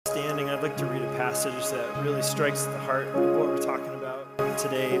I'd like to read a passage that really strikes at the heart of what we're talking about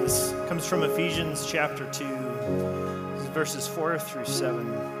today. This comes from Ephesians chapter 2, verses 4 through 7.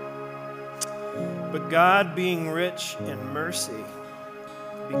 But God, being rich in mercy,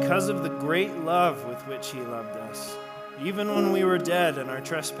 because of the great love with which he loved us, even when we were dead in our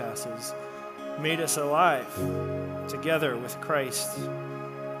trespasses, made us alive together with Christ.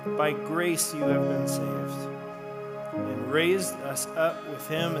 By grace you have been saved, and raised us up with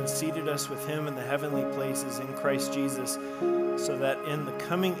him and seated us with him in the heavenly places in Christ Jesus, so that in the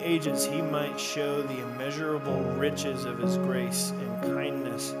coming ages he might show the immeasurable riches of his grace and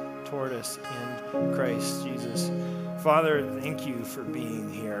kindness toward us in Christ Jesus. Father, thank you for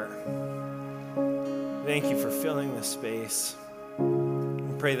being here. Thank you for filling this space.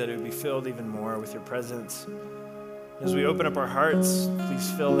 We pray that it would be filled even more with your presence. As we open up our hearts,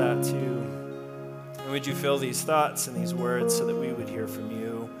 please fill that too. And would you fill these thoughts and these words so that we would hear from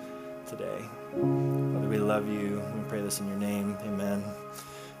you today. Father, we love you. We pray this in your name. Amen.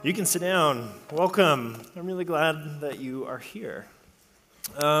 You can sit down. Welcome. I'm really glad that you are here.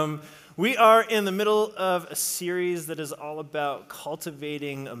 We are in the middle of a series that is all about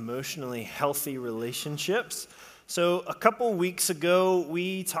cultivating emotionally healthy relationships. So a couple weeks ago,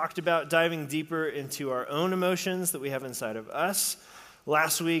 we talked about diving deeper into our own emotions that we have inside of us.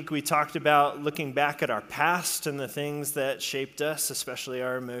 Last week, we talked about looking back at our past and the things that shaped us, especially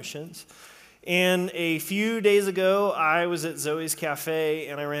our emotions. And a few days ago, I was at Zoe's Cafe,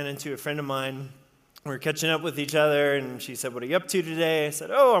 and I ran into a friend of mine. We were catching up with each other, and she said, "What are you up to today?" I said,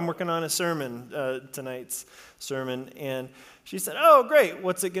 "Oh, I'm working on a sermon, tonight's sermon." And she said, "Oh, great.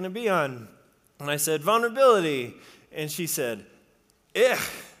 What's it going to be on?" And I said, "Vulnerability." And she said, "Ugh."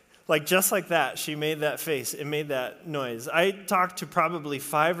 Like, just like that, she made that face. It made that noise. I talked to probably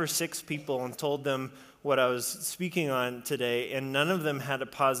 5 or 6 people and told them what I was speaking on today, and none of them had a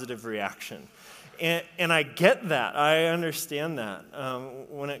positive reaction. And I get that. I understand that.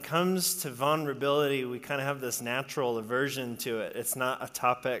 When it comes to vulnerability, we kind of have this natural aversion to it. It's not a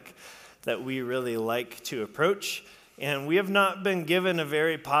topic that we really like to approach, and we have not been given a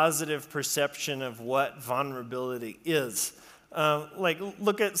very positive perception of what vulnerability is.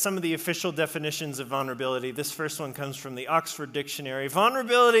 Look at some of the official definitions of vulnerability. This first one comes from the Oxford Dictionary.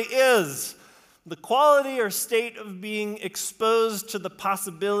 Vulnerability is the quality or state of being exposed to the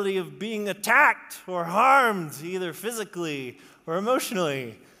possibility of being attacked or harmed, either physically or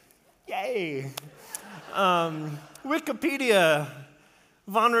emotionally. Yay! Wikipedia.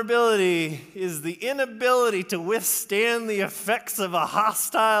 Vulnerability is the inability to withstand the effects of a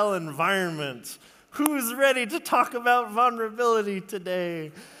hostile environment. Who's ready to talk about vulnerability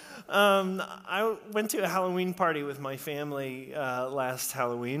today? I went to a Halloween party with my family last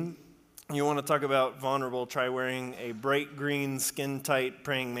Halloween. You want to talk about vulnerable, try wearing a bright green, skin-tight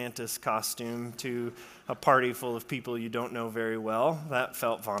praying mantis costume to a party full of people you don't know very well. That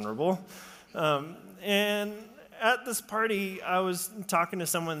felt vulnerable. And at this party, I was talking to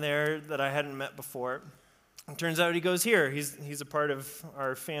someone there that I hadn't met before. It turns out he goes here. He's a part of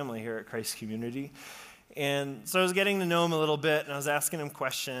our family here at Christ Community. And so I was getting to know him a little bit, and I was asking him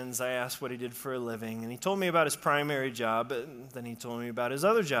questions. I asked what he did for a living, and he told me about his primary job, and then he told me about his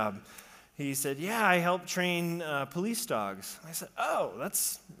other job. He said, "Yeah, I help train police dogs." I said, "Oh,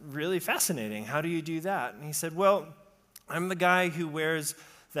 that's really fascinating. How do you do that?" And he said, "Well, I'm the guy who wears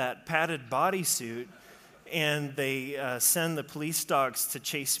that padded bodysuit, and they send the police dogs to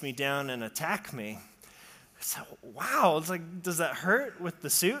chase me down and attack me." I said, "Wow, it's like, does that hurt with the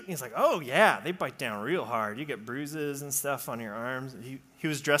suit?" And he's like, "Oh, yeah, they bite down real hard. You get bruises and stuff on your arms." He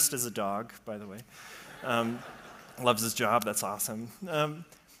was dressed as a dog, by the way. Loves his job. That's awesome.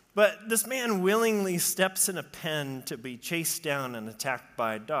 But this man willingly steps in a pen to be chased down and attacked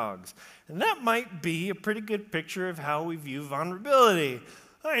by dogs. And that might be a pretty good picture of how we view vulnerability.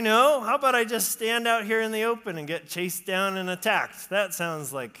 I know. How about I just stand out here in the open and get chased down and attacked? That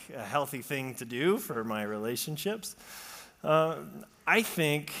sounds like a healthy thing to do for my relationships. I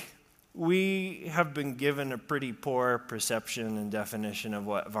think we have been given a pretty poor perception and definition of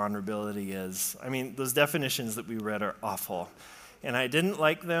what vulnerability is. I mean, those definitions that we read are awful. And I didn't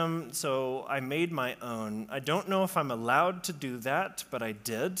like them, so I made my own. I don't know if I'm allowed to do that, but I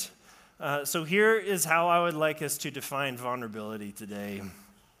did. So here is how I would like us to define vulnerability today.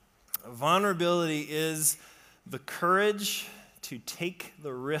 Vulnerability is the courage to take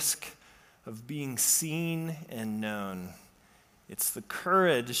the risk of being seen and known. It's the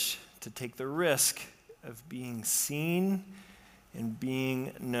courage to take the risk of being seen and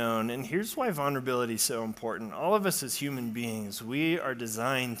being known. And here's why vulnerability is so important. All of us as human beings, we are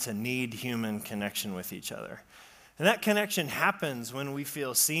designed to need human connection with each other. And that connection happens when we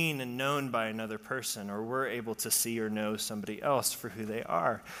feel seen and known by another person, or we're able to see or know somebody else for who they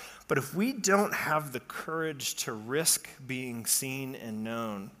are. But if we don't have the courage to risk being seen and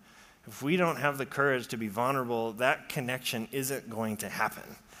known, if we don't have the courage to be vulnerable, that connection isn't going to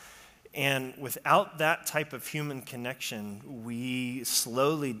happen. And without that type of human connection, we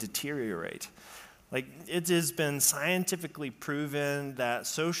slowly deteriorate. Like, it has been scientifically proven that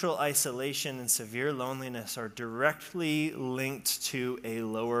social isolation and severe loneliness are directly linked to a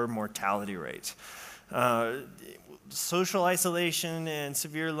lower mortality rate. Social isolation and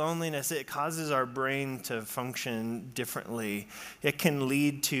severe loneliness, it causes our brain to function differently. It can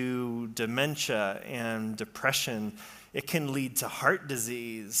lead to dementia and depression. It can lead to heart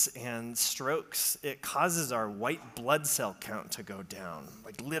disease and strokes. It causes our white blood cell count to go down,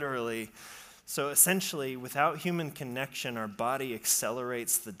 like literally. So essentially, without human connection, our body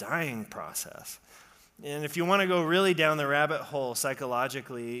accelerates the dying process. And if you want to go really down the rabbit hole,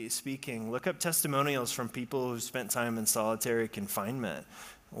 psychologically speaking, look up testimonials from people who spent time in solitary confinement.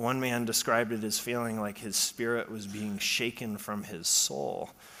 One man described it as feeling like his spirit was being shaken from his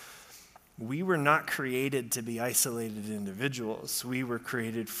soul. We were not created to be isolated individuals. We were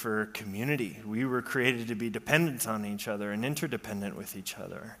created for community. We were created to be dependent on each other and interdependent with each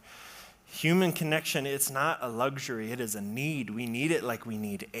other. Human connection, it's not a luxury, it is a need. We need it like we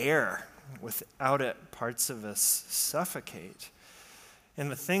need air. Without it, parts of us suffocate. And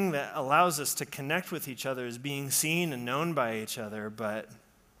the thing that allows us to connect with each other is being seen and known by each other, but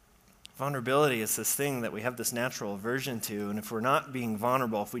vulnerability is this thing that we have this natural aversion to, and if we're not being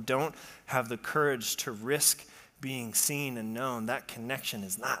vulnerable, if we don't have the courage to risk being seen and known, that connection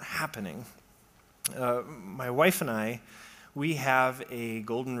is not happening. My wife and I, we have a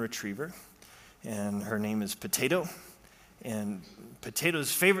golden retriever, and her name is Potato. And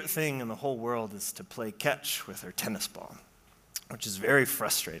Potato's favorite thing in the whole world is to play catch with her tennis ball, which is very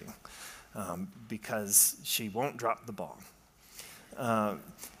frustrating because she won't drop the ball.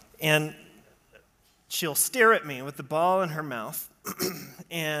 And she'll stare at me with the ball in her mouth,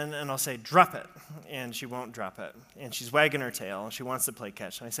 and I'll say, drop it, and she won't drop it. And she's wagging her tail, and she wants to play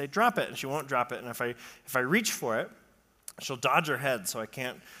catch. And I say, drop it, and she won't drop it. And if I reach for it, she'll dodge her head so I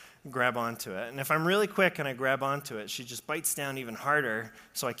can't grab onto it. And if I'm really quick and I grab onto it, she just bites down even harder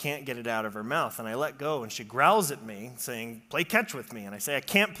so I can't get it out of her mouth. And I let go, and she growls at me, saying, play catch with me. And I say, I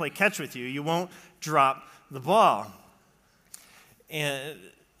can't play catch with you. You won't drop the ball. And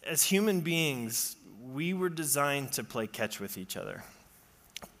as human beings, we were designed to play catch with each other,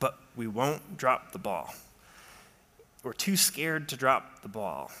 but we won't drop the ball. We're too scared to drop the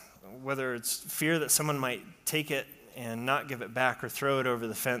ball, whether it's fear that someone might take it and not give it back or throw it over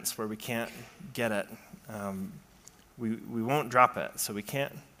the fence where we can't get it. We won't drop it, so we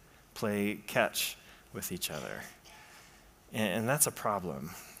can't play catch with each other. And that's a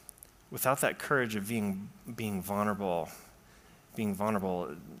problem. Without that courage of being vulnerable,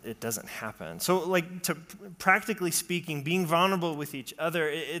 it doesn't happen. So, practically speaking, being vulnerable with each other,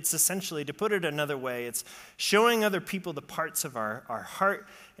 it's essentially, to put it another way, it's showing other people the parts of our heart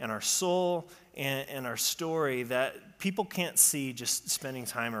and our soul and our story that people can't see just spending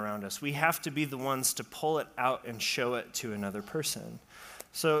time around us. We have to be the ones to pull it out and show it to another person.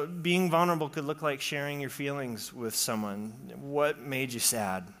 So being vulnerable could look like sharing your feelings with someone. What made you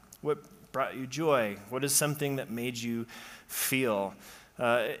sad? What brought you joy? What is something that made you feel?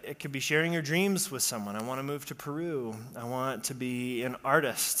 It could be sharing your dreams with someone. I want to move to Peru. I want to be an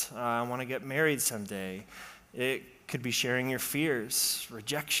artist. I want to get married someday. It could be sharing your fears,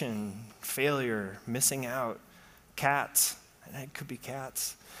 rejection, failure, missing out, cats. It could be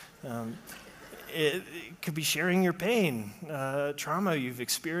cats. It could be sharing your pain, trauma you've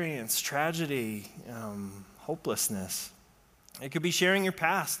experienced, tragedy, hopelessness. It could be sharing your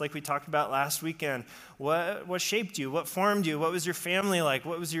past, like we talked about last weekend. What shaped you? What formed you? What was your family like?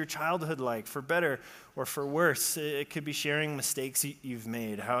 What was your childhood like, for better or for worse? It could be sharing mistakes you've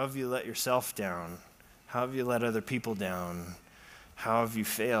made. How have you let yourself down? How have you let other people down? How have you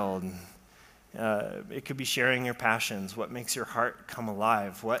failed? It could be sharing your passions. What makes your heart come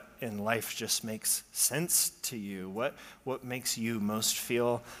alive? What in life just makes sense to you? What makes you most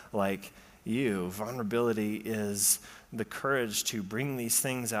feel like you? Vulnerability is the courage to bring these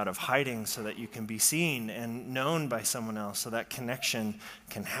things out of hiding so that you can be seen and known by someone else, so that connection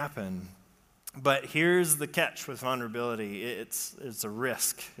can happen. But here's the catch with vulnerability. It's a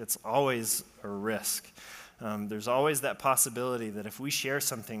risk. It's always a risk. There's always that possibility that if we share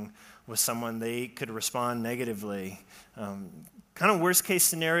something with someone, they could respond negatively. Kind of worst case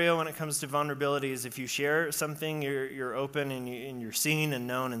scenario when it comes to vulnerability is if you share something, you're open and you're seen and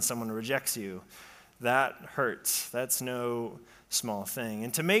known, and someone rejects you. that hurts. That's no small thing.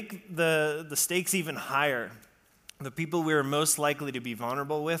 And to make the stakes even higher, the people we are most likely to be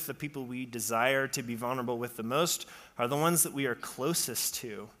vulnerable with, the people we desire to be vulnerable with the most, are the ones that we are closest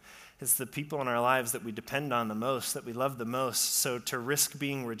to. It's the people in our lives that we depend on the most, that we love the most. So to risk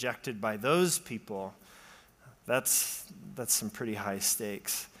being rejected by those people, that's some pretty high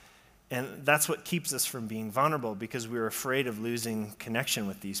stakes. And that's what keeps us from being vulnerable, because we're afraid of losing connection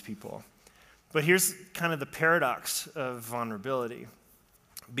with these people. But here's kind of the paradox of vulnerability.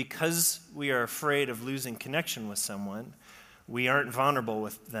 Because we are afraid of losing connection with someone, we aren't vulnerable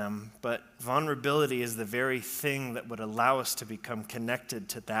with them, but vulnerability is the very thing that would allow us to become connected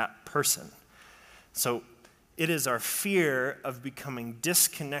to that person. So it is our fear of becoming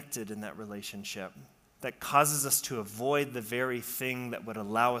disconnected in that relationship that causes us to avoid the very thing that would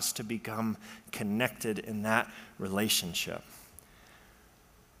allow us to become connected in that relationship.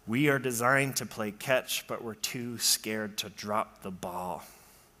 We are designed to play catch, but we're too scared to drop the ball.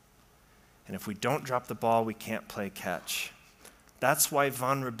 And if we don't drop the ball, we can't play catch. That's why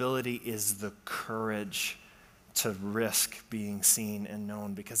vulnerability is the courage to risk being seen and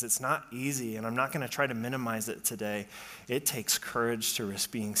known, because it's not easy, and I'm not going to try to minimize it today. It takes courage to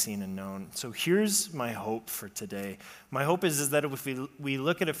risk being seen and known. So here's my hope for today. My hope is that if we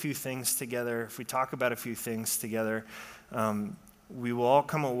look at a few things together, if we talk about a few things together, we will all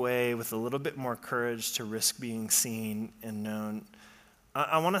come away with a little bit more courage to risk being seen and known.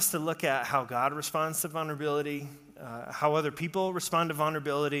 I want us to look at how God responds to vulnerability, how other people respond to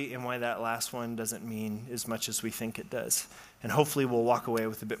vulnerability, and why that last one doesn't mean as much as we think it does. And hopefully we'll walk away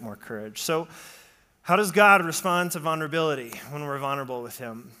with a bit more courage. So how does God respond to vulnerability when we're vulnerable with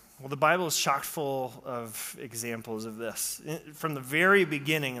him? Well, the Bible is chock full of examples of this. From the very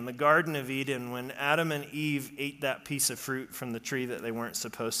beginning in the Garden of Eden, when Adam and Eve ate that piece of fruit from the tree that they weren't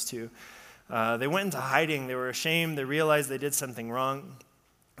supposed to, they went into hiding. They were ashamed. They realized they did something wrong.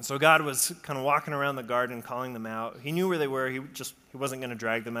 And so God was kind of walking around the garden, calling them out. He knew where they were. He wasn't going to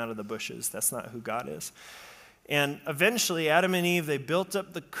drag them out of the bushes. That's not who God is. And eventually, Adam and Eve, they built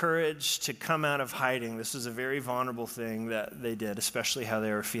up the courage to come out of hiding. This was a very vulnerable thing that they did, especially how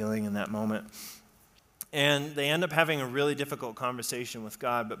they were feeling in that moment. And they end up having a really difficult conversation with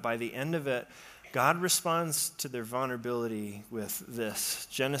God, but by the end of it, God responds to their vulnerability with this.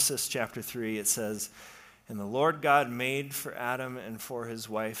 Genesis chapter 3, it says, "And the Lord God made for Adam and for his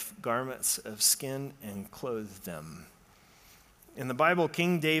wife garments of skin and clothed them." In the Bible,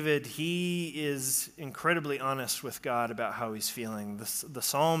 King David, he is incredibly honest with God about how he's feeling. The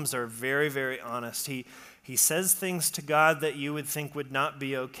Psalms are very, very honest. He says things to God that you would think would not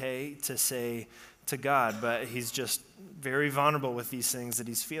be okay to say to God, but he's just very vulnerable with these things that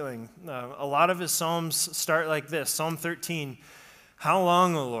he's feeling. A lot of his Psalms start like this. Psalm 13, "How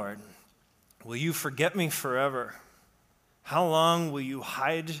long, O Lord, will you forget me forever? How long will you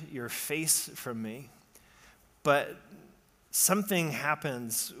hide your face from me?" But something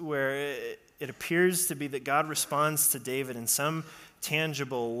happens where it appears to be that God responds to David in some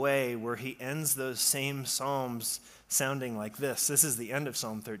tangible way, where he ends those same Psalms sounding like this. This is the end of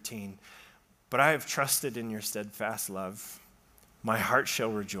Psalm 13. "But I have trusted in your steadfast love. My heart shall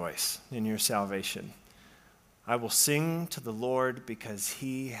rejoice in your salvation. I will sing to the Lord because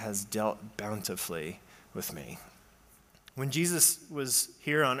he has dealt bountifully with me." When Jesus was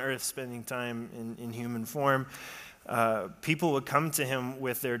here on earth spending time in human form, people would come to him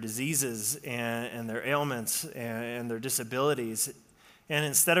with their diseases and their ailments and their disabilities. And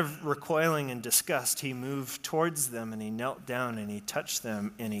instead of recoiling in disgust, he moved towards them and he knelt down and he touched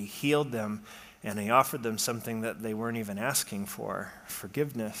them and he healed them and he offered them something that they weren't even asking for,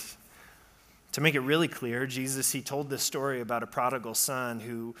 forgiveness. To make it really clear, Jesus, he told this story about a prodigal son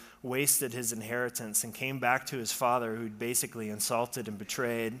who wasted his inheritance and came back to his father, who'd basically insulted and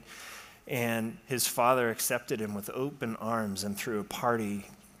betrayed. And his father accepted him with open arms and threw a party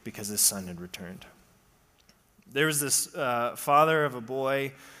because his son had returned. There was this father of a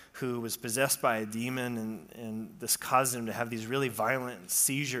boy who was possessed by a demon, and this caused him to have these really violent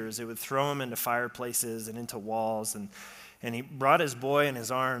seizures. It would throw him into fireplaces and into walls, and he brought his boy in his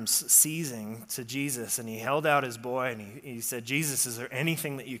arms, seizing, to Jesus, and he held out his boy, and he said, "Jesus, is there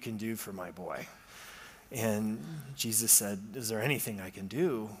anything that you can do for my boy?" And Jesus said, "Is there anything I can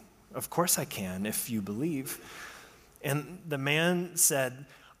do? Of course I can, if you believe." And the man said,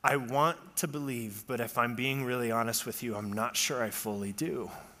 "I want to believe, but if I'm being really honest with you, I'm not sure I fully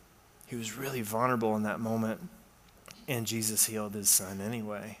do." He was really vulnerable in that moment, and Jesus healed his son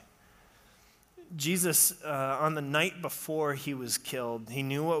anyway. Jesus, on the night before he was killed, he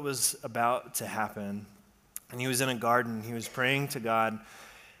knew what was about to happen, and he was in a garden. He was praying to God,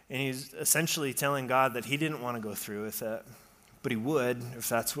 And he's essentially telling God that he didn't want to go through with it, but he would if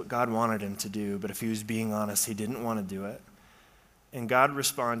that's what God wanted him to do. But if he was being honest, he didn't want to do it. And God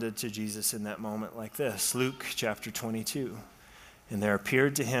responded to Jesus in that moment like this, Luke chapter 22. And there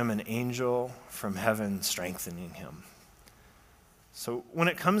appeared to him an angel from heaven strengthening him. So when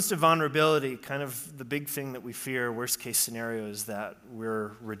it comes to vulnerability, kind of the big thing that we fear, worst case scenario, is that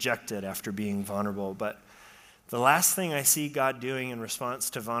we're rejected after being vulnerable. But the last thing I see God doing in response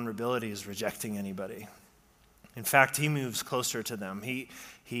to vulnerability is rejecting anybody. In fact, he moves closer to them.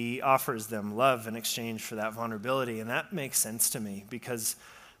 He offers them love in exchange for that vulnerability. And that makes sense to me because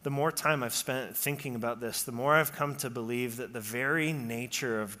the more time I've spent thinking about this, the more I've come to believe that the very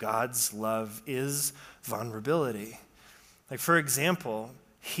nature of God's love is vulnerability. Like, for example,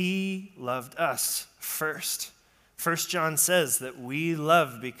 he loved us first. 1 John says that we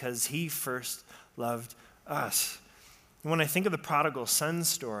love because he first loved us. When I think of the prodigal son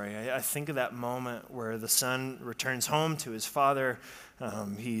story, I think of that moment where the son returns home to his father.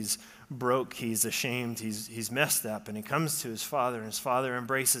 He's broke, he's ashamed, he's messed up, and he comes to his father, and his father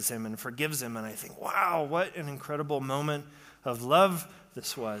embraces him and forgives him. And I think, wow, what an incredible moment of love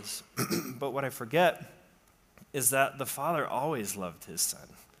this was. But what I forget is that the father always loved his son.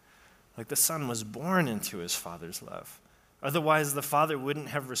 Like, the son was born into his father's love. Otherwise, the father wouldn't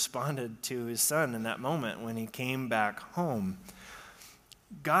have responded to his son in that moment when he came back home.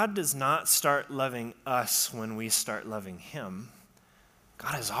 God does not start loving us when we start loving him.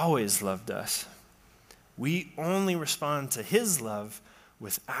 God has always loved us. We only respond to his love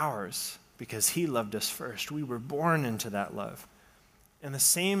with ours because he loved us first. We were born into that love. And the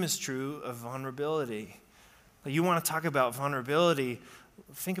same is true of vulnerability. You want to talk about vulnerability,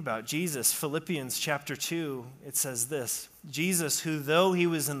 think about Jesus. Philippians chapter 2, it says this, Jesus, who though he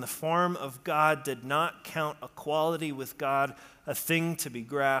was in the form of God, did not count equality with God a thing to be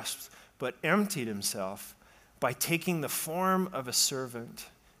grasped, but emptied himself by taking the form of a servant,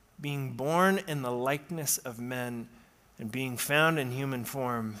 being born in the likeness of men, and being found in human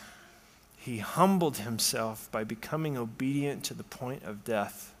form, he humbled himself by becoming obedient to the point of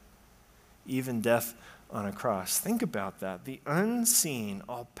death, even death on a cross. Think about that. The unseen,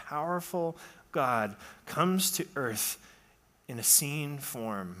 all-powerful God comes to earth in a seen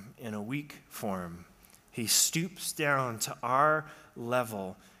form, in a weak form. He stoops down to our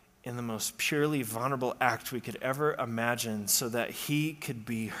level in the most purely vulnerable act we could ever imagine so that he could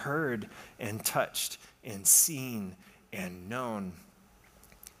be heard and touched and seen and known.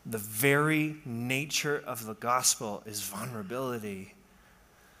 The very nature of the gospel is vulnerability.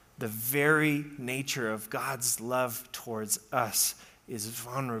 The very nature of God's love towards us is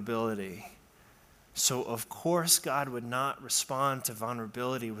vulnerability. So, of course, God would not respond to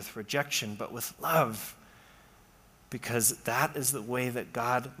vulnerability with rejection, but with love, because that is the way that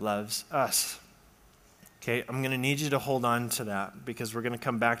God loves us. Okay, I'm going to need you to hold on to that because we're going to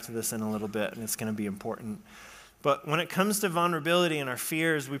come back to this in a little bit, and it's going to be important. But when it comes to vulnerability and our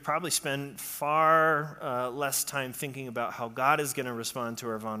fears, we probably spend far less time thinking about how God is going to respond to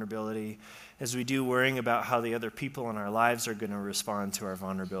our vulnerability as we do worrying about how the other people in our lives are going to respond to our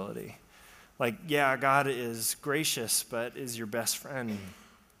vulnerability. Like, yeah, God is gracious, but is your best friend.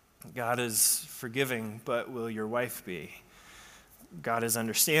 God is forgiving, but will your wife be? God is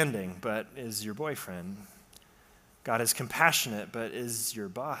understanding, but is your boyfriend? God is compassionate, but is your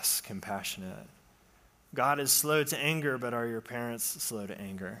boss compassionate? God is slow to anger, but are your parents slow to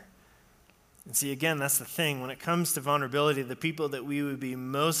anger? And see, again, that's the thing. When it comes to vulnerability, the people that we would be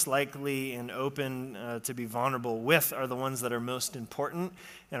most likely and open to be vulnerable with are the ones that are most important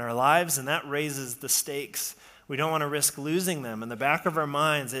in our lives, and that raises the stakes. We don't want to risk losing them. In the back of our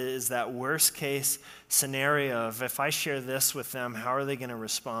minds is that worst case scenario of, if I share this with them, how are they going to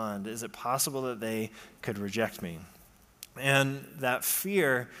respond? Is it possible that they could reject me? And that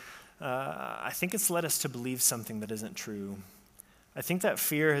fear, I think it's led us to believe something that isn't true. I think that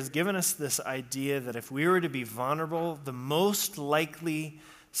fear has given us this idea that if we were to be vulnerable, the most likely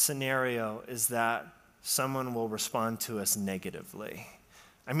scenario is that someone will respond to us negatively.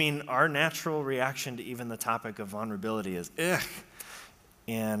 I mean, our natural reaction to even the topic of vulnerability is, ugh.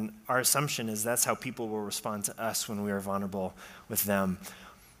 And our assumption is that's how people will respond to us when we are vulnerable with them.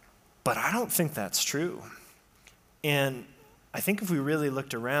 But I don't think that's true. And I think if we really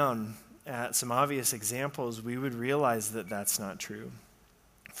looked around at some obvious examples, we would realize that that's not true.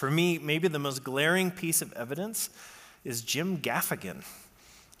 For me, maybe the most glaring piece of evidence is Jim Gaffigan.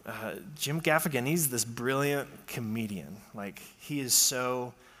 Jim Gaffigan, he's this brilliant comedian. Like, he is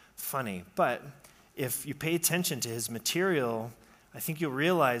so funny. But if you pay attention to his material, I think you'll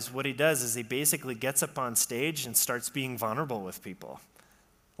realize what he does is he basically gets up on stage and starts being vulnerable with people.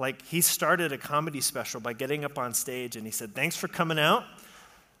 Like, he started a comedy special by getting up on stage and he said, "Thanks for coming out.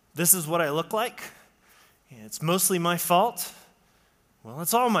 This is what I look like. It's mostly my fault. Well,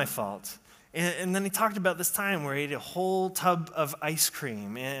 it's all my fault." And then he talked about this time where he ate a whole tub of ice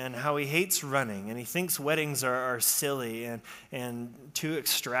cream and how he hates running and he thinks weddings are silly and too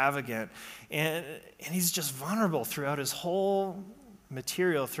extravagant. And he's just vulnerable throughout his whole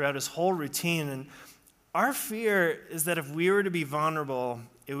material, throughout his whole routine. And our fear is that if we were to be vulnerable,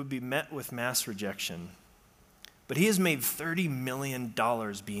 it would be met with mass rejection. But he has made $30 million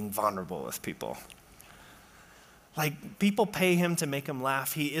being vulnerable with people. Like, people pay him to make him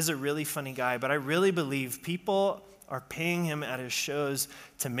laugh. He is a really funny guy, but I really believe people are paying him at his shows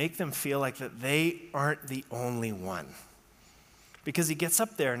to make them feel like that they aren't the only one. Because he gets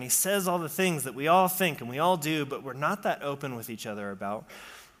up there and he says all the things that we all think and we all do, but we're not that open with each other about.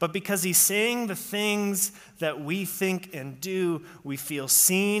 But because he's saying the things that we think and do, we feel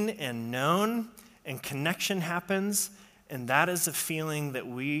seen and known, and connection happens, and that is a feeling that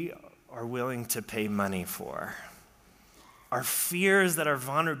we are willing to pay money for. Our fear is that our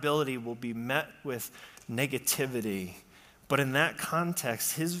vulnerability will be met with negativity. But in that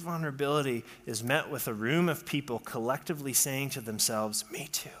context, his vulnerability is met with a room of people collectively saying to themselves, "Me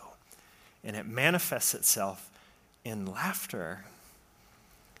too." And it manifests itself in laughter.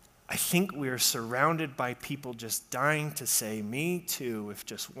 I think we are surrounded by people just dying to say, "Me too," if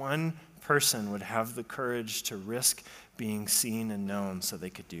just one person would have the courage to risk being seen and known so they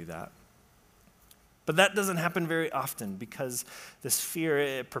could do that. But that doesn't happen very often because this fear,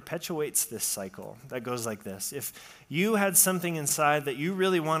 it perpetuates this cycle that goes like this. If you had something inside that you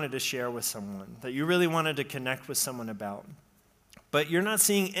really wanted to share with someone, that you really wanted to connect with someone about, but you're not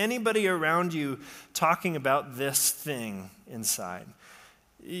seeing anybody around you talking about this thing inside,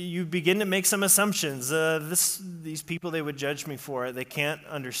 you begin to make some assumptions. These people, they would judge me for it. They can't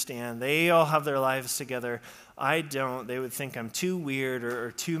understand. They all have their lives together. I don't. They would think I'm too weird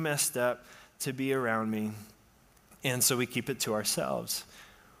or too messed up to be around me, and so we keep it to ourselves.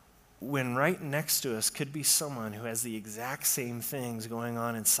 When right next to us could be someone who has the exact same things going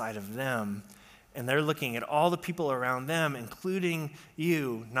on inside of them, and they're looking at all the people around them, including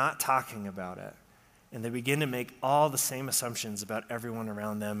you, not talking about it. And they begin to make all the same assumptions about everyone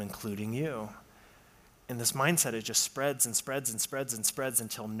around them, including you. And this mindset, it just spreads and spreads and spreads and spreads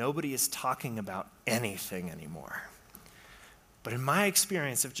until nobody is talking about anything anymore. But in my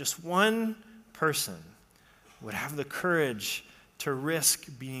experience, if just one person would have the courage to risk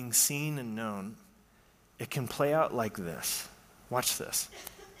being seen and known, it can play out like this. Watch this.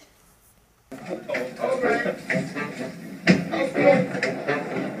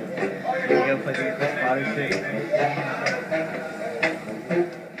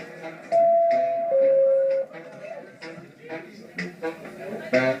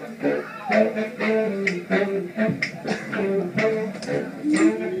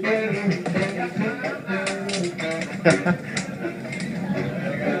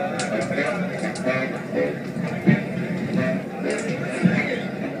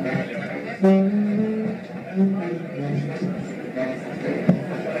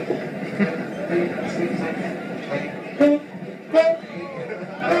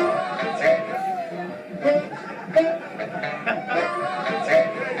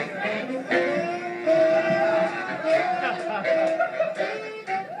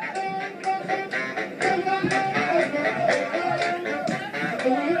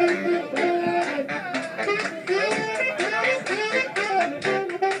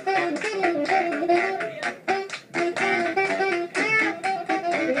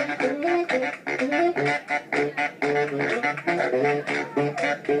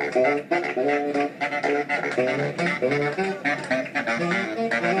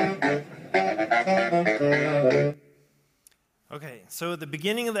 Okay, so at the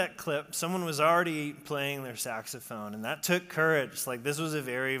beginning of that clip, someone was already playing their saxophone, and that took courage. Like, this was a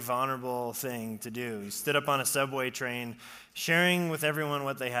very vulnerable thing to do. He stood up on a subway train, sharing with everyone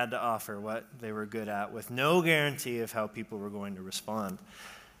what they had to offer, what they were good at, with no guarantee of how people were going to respond.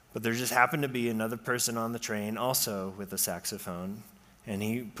 But there just happened to be another person on the train, also with a saxophone, and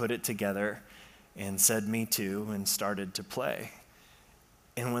he put it together and said, "Me too," and started to play.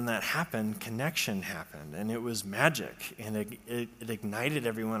 And when that happened, connection happened, and it was magic, and it ignited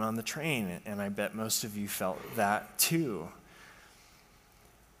everyone on the train, and I bet most of you felt that too.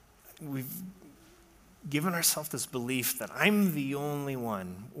 We've given ourselves this belief that I'm the only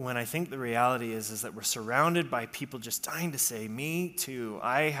one, when I think the reality is that we're surrounded by people just dying to say, "Me too,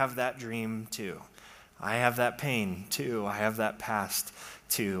 I have that dream too. I have that pain too. I have that past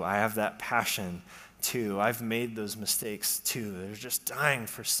too. I have that passion too. I've made those mistakes too. They're just dying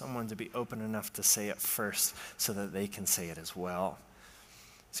for someone to be open enough to say it first so that they can say it as well.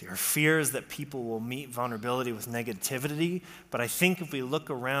 See, our fear is that people will meet vulnerability with negativity, but I think if we look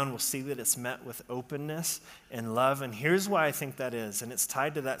around, we'll see that it's met with openness and love. And here's why I think that is, and it's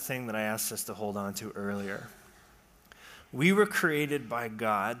tied to that thing that I asked us to hold on to earlier. We were created by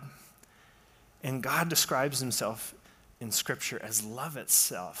God, and God describes himself in Scripture as love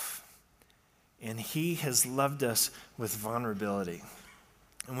itself. And he has loved us with vulnerability.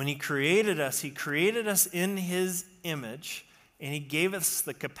 And when he created us in his image, and he gave us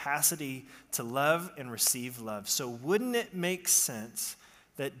the capacity to love and receive love. So wouldn't it make sense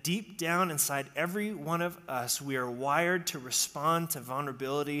that deep down inside every one of us, we are wired to respond to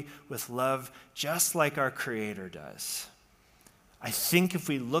vulnerability with love just like our Creator does? I think if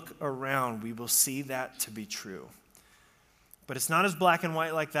we look around, we will see that to be true. But it's not as black and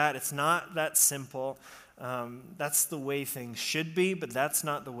white like that. It's not that simple. That's the way things should be, but that's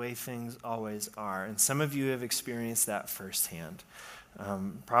not the way things always are. And some of you have experienced that firsthand.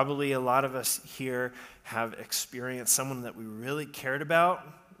 Probably a lot of us here have experienced someone that we really cared about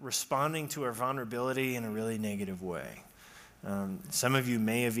responding to our vulnerability in a really negative way. Some of you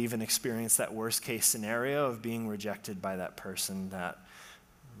may have even experienced that worst case scenario of being rejected by that person that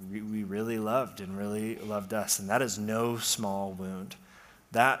we really loved and really loved us. And that is no small wound.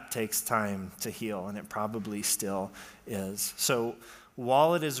 That takes time to heal, and it probably still is. So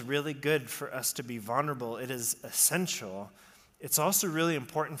while it is really good for us to be vulnerable, it is essential. It's also really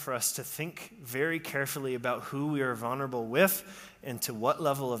important for us to think very carefully about who we are vulnerable with and to what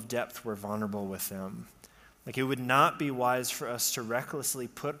level of depth we're vulnerable with them. Like, it would not be wise for us to recklessly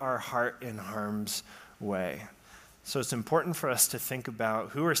put our heart in harm's way. So it's important for us to think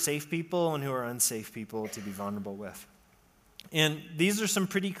about who are safe people and who are unsafe people to be vulnerable with. And these are some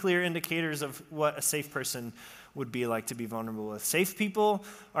pretty clear indicators of what a safe person would be like to be vulnerable with. Safe people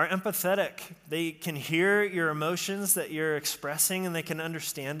are empathetic. They can hear your emotions that you're expressing and they can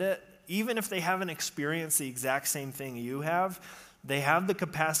understand it. Even if they haven't experienced the exact same thing you have, they have the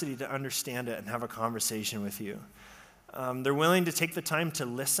capacity to understand it and have a conversation with you. They're willing to take the time to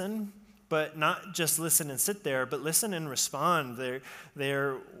listen, but not just listen and sit there, but listen and respond.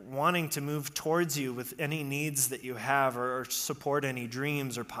 They're wanting to move towards you with any needs that you have or support any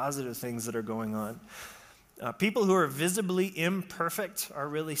dreams or positive things that are going on. People who are visibly imperfect are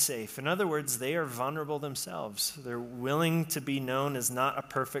really safe. In other words, they are vulnerable themselves. They're willing to be known as not a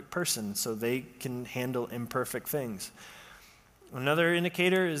perfect person, so they can handle imperfect things. Another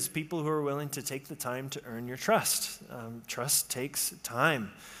indicator is people who are willing to take the time to earn your trust. Trust takes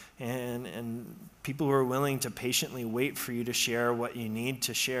time. And people who are willing to patiently wait for you to share what you need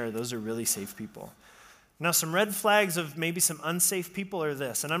to share, those are really safe people. Now, some red flags of maybe some unsafe people are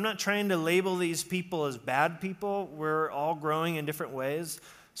this, and I'm not trying to label these people as bad people. We're all growing in different ways.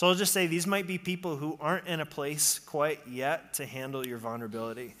 So I'll just say these might be people who aren't in a place quite yet to handle your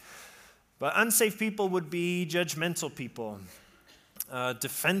vulnerability. But unsafe people would be judgmental people,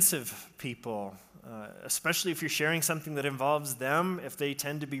 defensive people, especially if you're sharing something that involves them. If they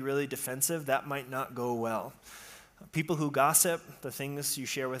tend to be really defensive, that might not go well. People who gossip, the things you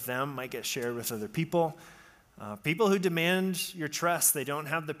share with them might get shared with other people. People who demand your trust, they don't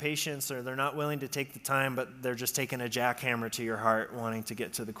have the patience or they're not willing to take the time, but they're just taking a jackhammer to your heart, wanting to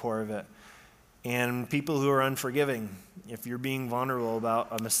get to the core of it. And people who are unforgiving. If you're being vulnerable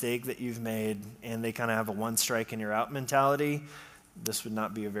about a mistake that you've made and they kind of have a one strike and you're out mentality, this would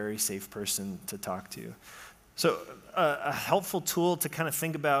not be a very safe person to talk to. So a helpful tool to kind of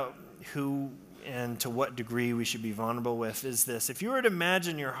think about who and to what degree we should be vulnerable with is this. If you were to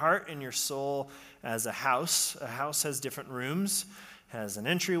imagine your heart and your soul as a house has different rooms, has an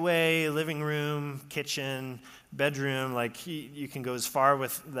entryway, living room, kitchen, bedroom. Like you can go as far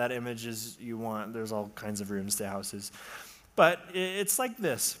with that image as you want. There's all kinds of rooms to houses. But it's like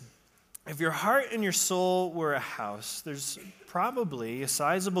this. If your heart and your soul were a house, there's probably a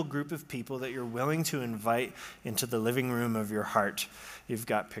sizable group of people that you're willing to invite into the living room of your heart. You've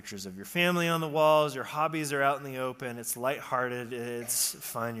got pictures of your family on the walls, your hobbies are out in the open, it's lighthearted, it's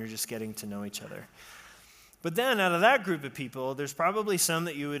fun, you're just getting to know each other. But then out of that group of people, there's probably some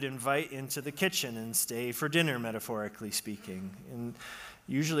that you would invite into the kitchen and stay for dinner, metaphorically speaking. And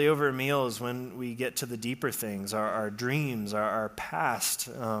usually over a meal is when we get to the deeper things, our dreams, our past.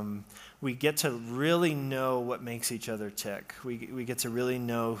 We get to really know what makes each other tick. We get to really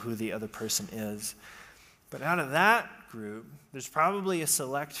know who the other person is. But out of that group, there's probably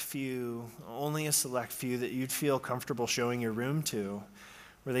only a select few that you'd feel comfortable showing your room to,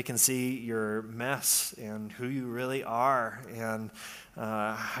 where they can see your mess and who you really are and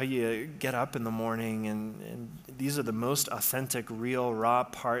how you get up in the morning. And these are the most authentic, real, raw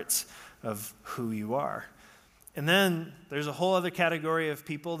parts of who you are. And then there's a whole other category of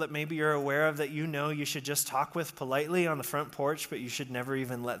people that maybe you're aware of that you know you should just talk with politely on the front porch, but you should never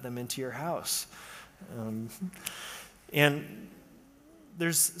even let them into your house. And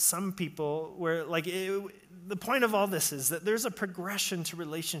there's some people where, the point of all this is that there's a progression to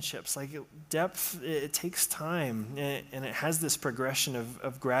relationships. Depth, it takes time, and it has this progression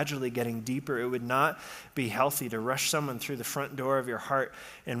of gradually getting deeper. It would not be healthy to rush someone through the front door of your heart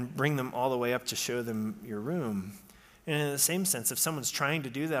and bring them all the way up to show them your room. And in the same sense, if someone's trying to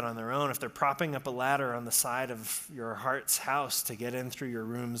do that on their own, if they're propping up a ladder on the side of your heart's house to get in through your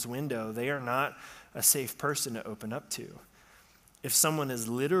room's window, they are not a safe person to open up to. If someone is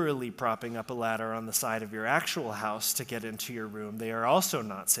literally propping up a ladder on the side of your actual house to get into your room, they are also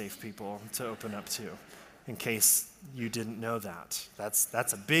not safe people to open up to, in case you didn't know that.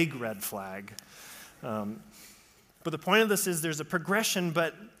 That's a big red flag. But the point of this is there's a progression,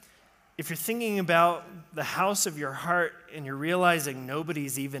 but if you're thinking about the house of your heart and you're realizing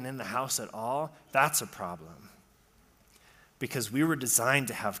nobody's even in the house at all, that's a problem. Because we were designed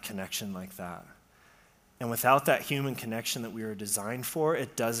to have connection like that. And without that human connection that we were designed for,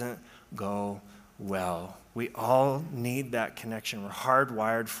 it doesn't go well. We all need that connection. We're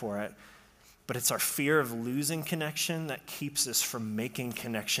hardwired for it. But it's our fear of losing connection that keeps us from making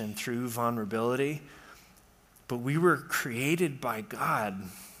connection through vulnerability. But we were created by God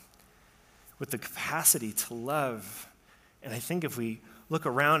with the capacity to love. And I think if we look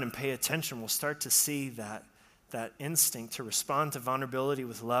around and pay attention, we'll start to see that instinct to respond to vulnerability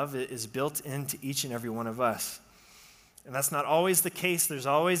with love is built into each and every one of us. And that's not always the case. There's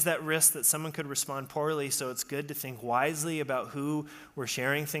always that risk that someone could respond poorly, so it's good to think wisely about who we're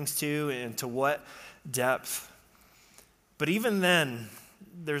sharing things to and to what depth. But even then,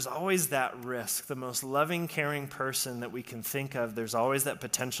 there's always that risk. The most loving, caring person that we can think of, there's always that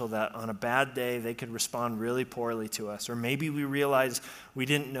potential that on a bad day, they could respond really poorly to us. Or maybe we realize we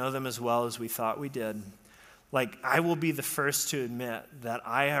didn't know them as well as we thought we did. I will be the first to admit that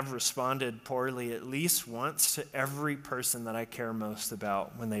I have responded poorly at least once to every person that I care most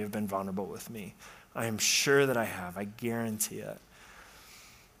about when they have been vulnerable with me. I am sure that I have. I guarantee it.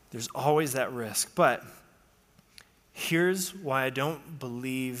 There's always that risk. But here's why I don't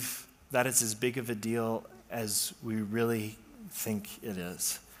believe that it's as big of a deal as we really think it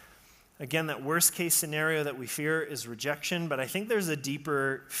is. Again, that worst case scenario that we fear is rejection, but I think there's a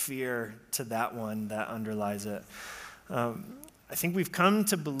deeper fear to that one that underlies it. I think we've come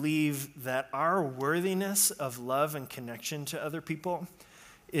to believe that our worthiness of love and connection to other people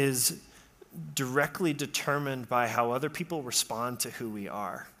is directly determined by how other people respond to who we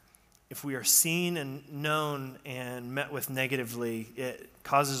are. If we are seen and known and met with negatively, it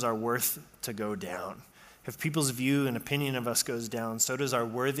causes our worth to go down. If people's view and opinion of us goes down, so does our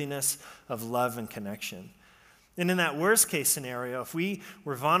worthiness of love and connection. And in that worst case scenario, if we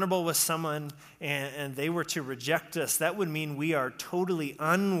were vulnerable with someone and they were to reject us, that would mean we are totally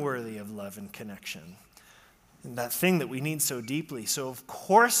unworthy of love and connection. And that thing that we need so deeply. So of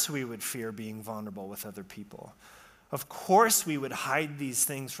course we would fear being vulnerable with other people. Of course we would hide these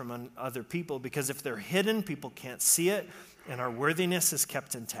things from other people, because if they're hidden, people can't see it, and our worthiness is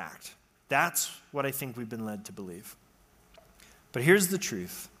kept intact. That's what I think we've been led to believe. But here's the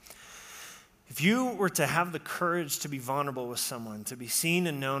truth. If you were to have the courage to be vulnerable with someone, to be seen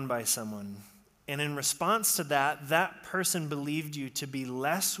and known by someone, and in response to that, that person believed you to be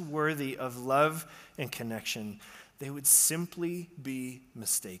less worthy of love and connection, they would simply be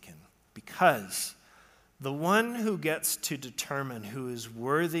mistaken. Because the one who gets to determine who is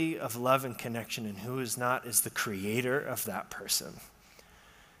worthy of love and connection and who is not is the creator of that person.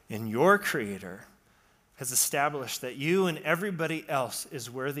 And your creator has established that you and everybody else is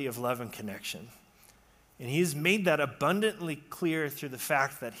worthy of love and connection. And he's made that abundantly clear through the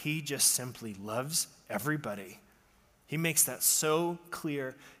fact that he just simply loves everybody. He makes that so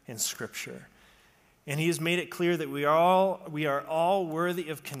clear in Scripture. And he has made it clear that we are all worthy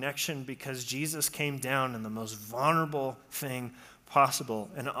of connection because Jesus came down in the most vulnerable thing possible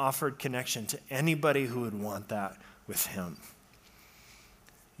and offered connection to anybody who would want that with him.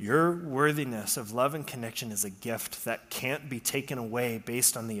 Your worthiness of love and connection is a gift that can't be taken away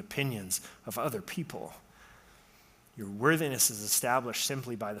based on the opinions of other people. Your worthiness is established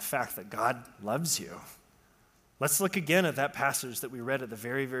simply by the fact that God loves you. Let's look again at that passage that we read at the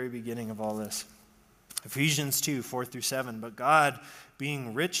very, very beginning of all this. Ephesians 2, 4-7. But God,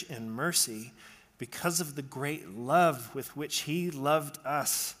 being rich in mercy, because of the great love with which he loved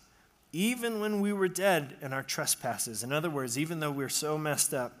us, even when we were dead in our trespasses. In other words, even though we're so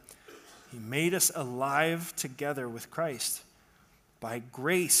messed up, he made us alive together with Christ. By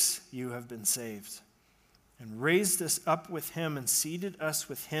grace you have been saved, and raised us up with him and seated us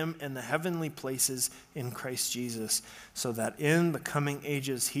with him in the heavenly places in Christ Jesus, so that in the coming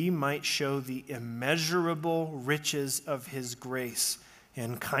ages he might show the immeasurable riches of his grace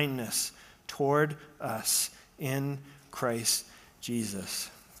and kindness toward us in Christ Jesus.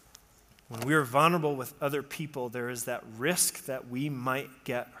 When we are vulnerable with other people, there is that risk that we might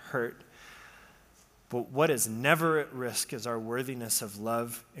get hurt. But what is never at risk is our worthiness of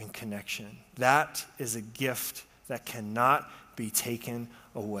love and connection. That is a gift that cannot be taken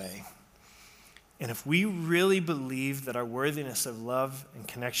away. And if we really believed that our worthiness of love and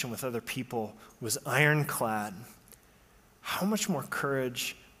connection with other people was ironclad, how much more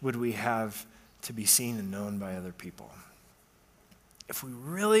courage would we have to be seen and known by other people? If we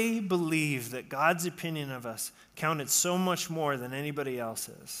really believed that God's opinion of us counted so much more than anybody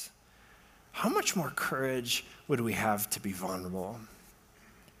else's, how much more courage would we have to be vulnerable?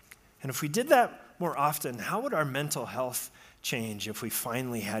 And if we did that more often, how would our mental health change if we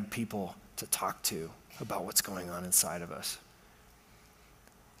finally had people to talk to about what's going on inside of us?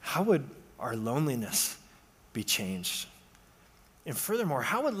 How would our loneliness be changed? And furthermore,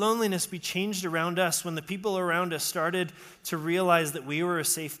 how would loneliness be changed around us when the people around us started to realize that we were a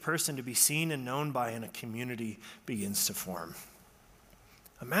safe person to be seen and known by, and a community begins to form?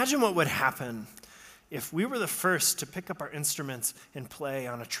 Imagine what would happen if we were the first to pick up our instruments and play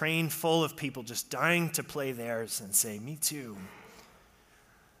on a train full of people just dying to play theirs and say, "Me too."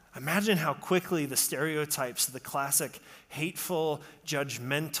 Imagine how quickly the stereotypes of the classic hateful,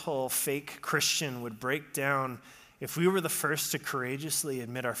 judgmental, fake Christian would break down if we were the first to courageously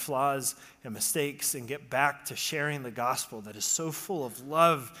admit our flaws and mistakes and get back to sharing the gospel that is so full of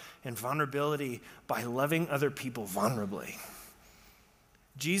love and vulnerability by loving other people vulnerably.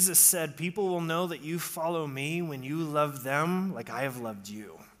 Jesus said, "People will know that you follow me when you love them like I have loved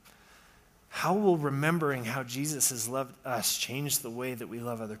you." How will remembering how Jesus has loved us change the way that we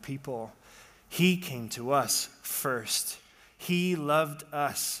love other people? He came to us first. He loved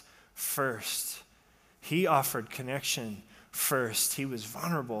us first. He offered connection first. He was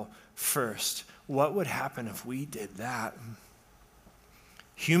vulnerable first. What would happen if we did that?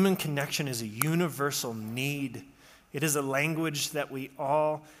 Human connection is a universal need. It is a language that we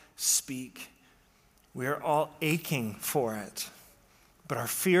all speak. We are all aching for it. But our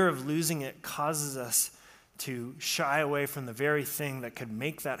fear of losing it causes us to shy away from the very thing that could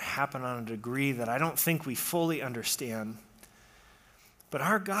make that happen on a degree that I don't think we fully understand. But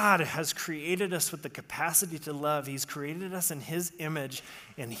our God has created us with the capacity to love. He's created us in his image,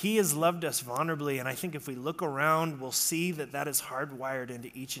 and he has loved us vulnerably. And I think if we look around, we'll see that that is hardwired into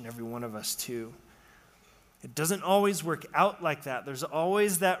each and every one of us too. It doesn't always work out like that. There's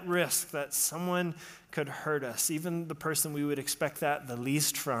always that risk that someone could hurt us, even the person we would expect that the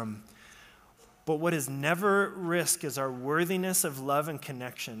least from. But what is never at risk is our worthiness of love and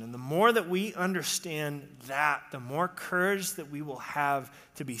connection. And the more that we understand that, the more courage that we will have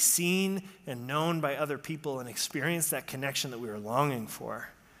to be seen and known by other people and experience that connection that we are longing for.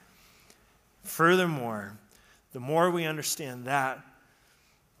 Furthermore, the more we understand that,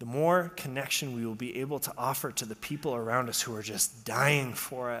 the more connection we will be able to offer to the people around us who are just dying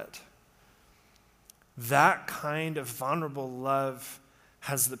for it. That kind of vulnerable love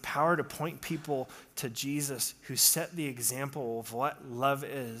has the power to point people to Jesus, who set the example of what love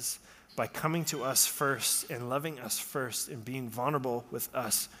is by coming to us first and loving us first and being vulnerable with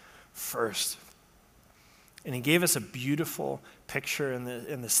us first. And he gave us a beautiful picture in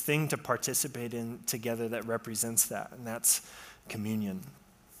this thing to participate in together that represents that, and that's communion.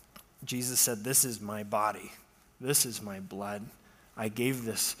 Jesus said, "This is my body. This is my blood. I gave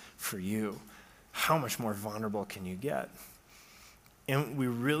this for you." How much more vulnerable can you get? And we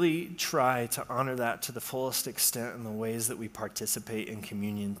really try to honor that to the fullest extent in the ways that we participate in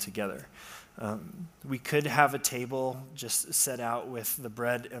communion together. We could have a table just set out with the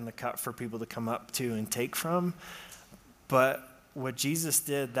bread and the cup for people to come up to and take from. But what Jesus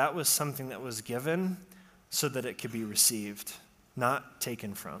did, that was something that was given so that it could be received, not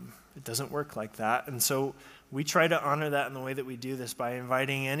taken from. It doesn't work like that. And so we try to honor that in the way that we do this by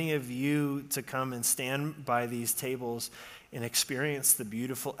inviting any of you to come and stand by these tables and experience the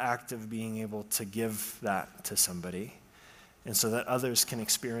beautiful act of being able to give that to somebody, and so that others can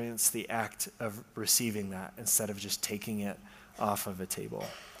experience the act of receiving that instead of just taking it off of a table.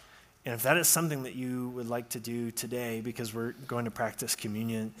 And if that is something that you would like to do today, because we're going to practice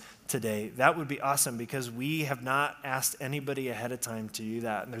communion today, that would be awesome, because we have not asked anybody ahead of time to do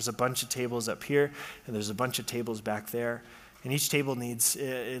that. And there's a bunch of tables up here, and there's a bunch of tables back there. And each table needs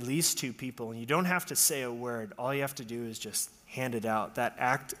at least 2 people. And you don't have to say a word. All you have to do is just hand it out. That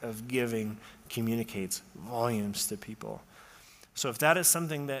act of giving communicates volumes to people. So if that is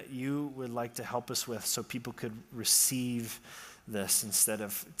something that you would like to help us with, so people could receive this instead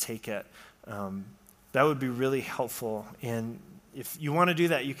of take it, that would be really helpful. And if you want to do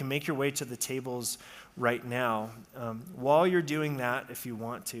that, you can make your way to the tables right now. While you're doing that, if you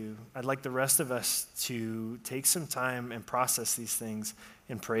want to, I'd like the rest of us to take some time and process these things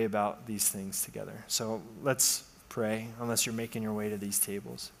and pray about these things together. So let's pray, unless you're making your way to these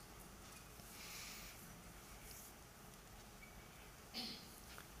tables.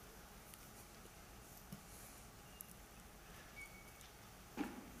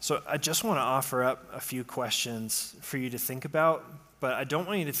 So I just want to offer up a few questions for you to think about, but I don't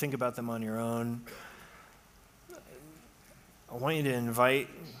want you to think about them on your own. I want you to invite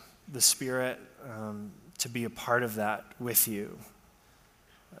the Spirit to be a part of that with you.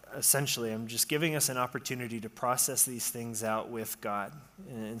 Essentially, I'm just giving us an opportunity to process these things out with God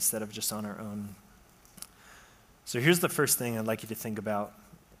instead of just on our own. So here's the first thing I'd like you to think about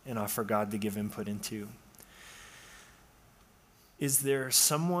and offer God to give input into. Is there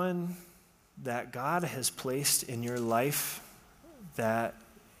someone that God has placed in your life that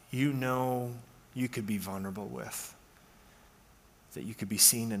you know you could be vulnerable with, that you could be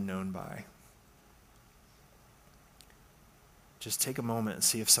seen and known by? Just take a moment and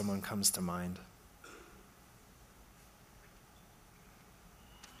see if someone comes to mind.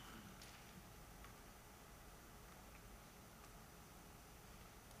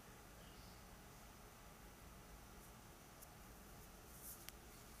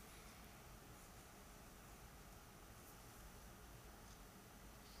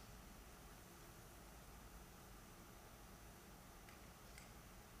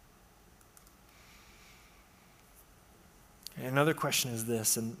 Another question is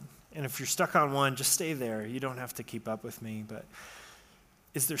this, and if you're stuck on one, just stay there. You don't have to keep up with me, but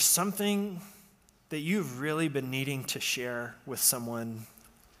is there something that you've really been needing to share with someone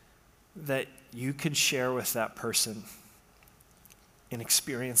that you could share with that person and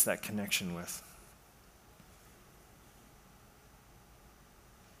experience that connection with?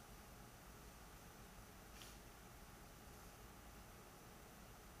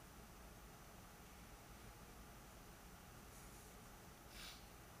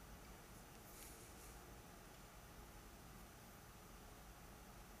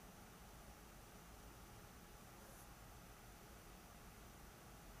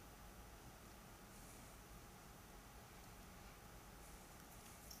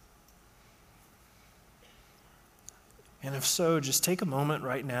 And if so, just take a moment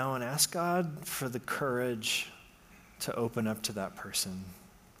right now and ask God for the courage to open up to that person.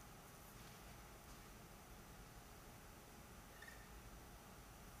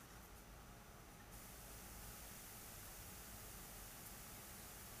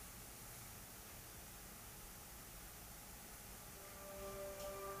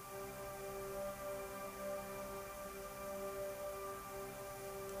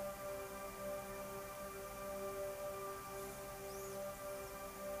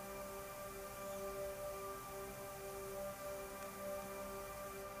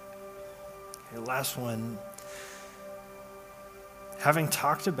 Last one. Having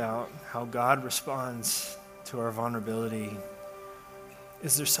talked about how God responds to our vulnerability,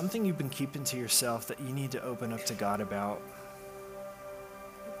 is there something you've been keeping to yourself that you need to open up to God about?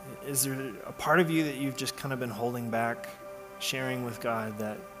 Is there a part of you that you've just kind of been holding back, sharing with God,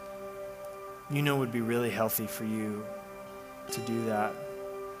 that you know would be really healthy for you to do that?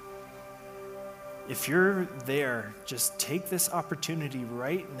 If you're there, just take this opportunity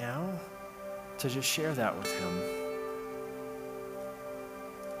right now to just share that with Him.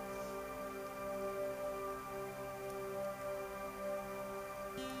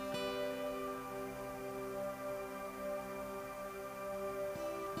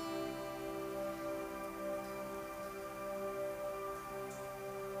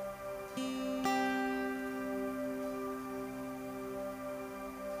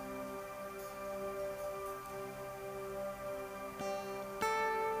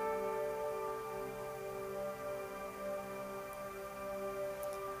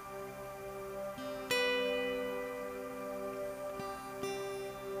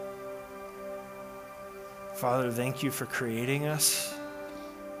 Father, thank you for creating us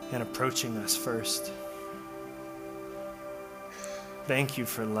and approaching us first. Thank you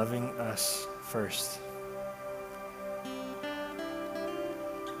for loving us first.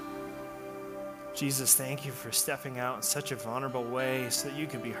 Jesus, thank you for stepping out in such a vulnerable way so that you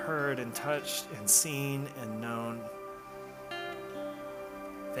could be heard and touched and seen and known.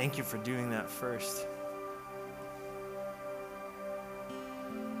 Thank you for doing that first.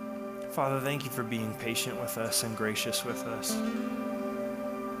 Father, thank you for being patient with us and gracious with us.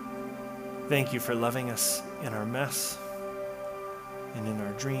 Thank you for loving us in our mess and in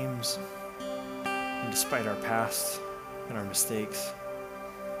our dreams, and despite our past and our mistakes,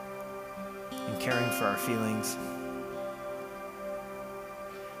 and caring for our feelings.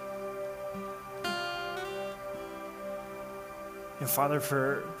 And Father,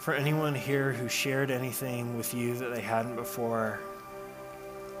 for anyone here who shared anything with you that they hadn't before,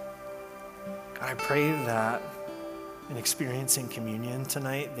 I pray that in experiencing communion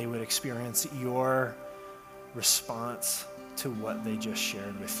tonight, they would experience your response to what they just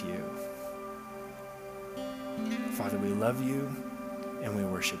shared with you. Father, we love you and we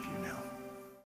worship you now.